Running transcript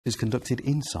is conducted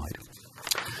inside.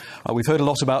 We've heard a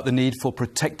lot about the need for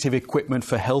protective equipment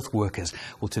for health workers.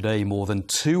 Well, today more than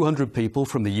 200 people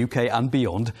from the UK and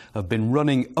beyond have been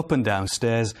running up and down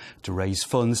stairs to raise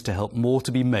funds to help more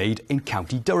to be made in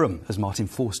County Durham, as Martin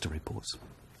Forster reports.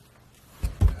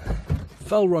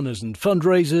 Fell runners and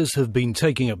fundraisers have been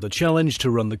taking up the challenge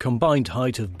to run the combined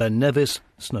height of Ben Nevis,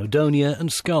 Snowdonia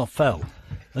and Scar Fell,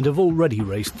 and have already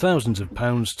raised thousands of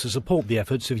pounds to support the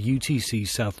efforts of UTC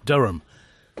South Durham,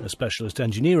 a specialist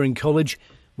engineering college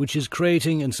which is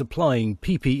creating and supplying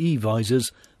PPE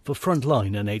visors for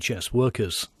frontline NHS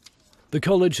workers. The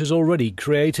college has already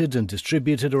created and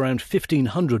distributed around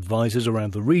 1,500 visors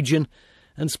around the region,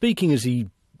 and speaking as he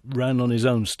ran on his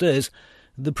own stairs,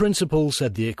 the principal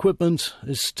said the equipment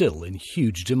is still in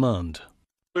huge demand.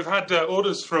 We've had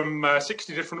orders from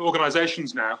 60 different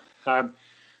organisations now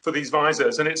for these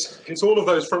visors, and it's all of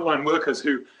those frontline workers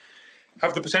who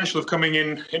have the potential of coming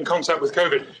in contact with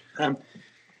COVID.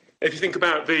 If you think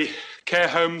about the care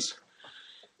homes,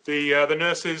 the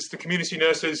nurses, the community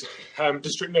nurses,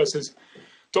 district nurses,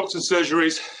 doctors'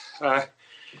 surgeries,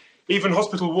 even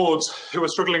hospital wards who are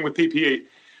struggling with PPE,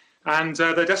 and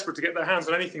they're desperate to get their hands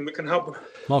on anything that can help them.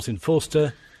 Martin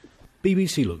Forster,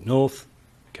 BBC Look North,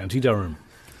 County Durham.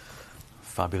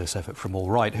 Fabulous effort from all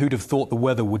right. Who'd have thought the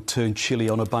weather would turn chilly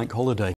on a bank holiday?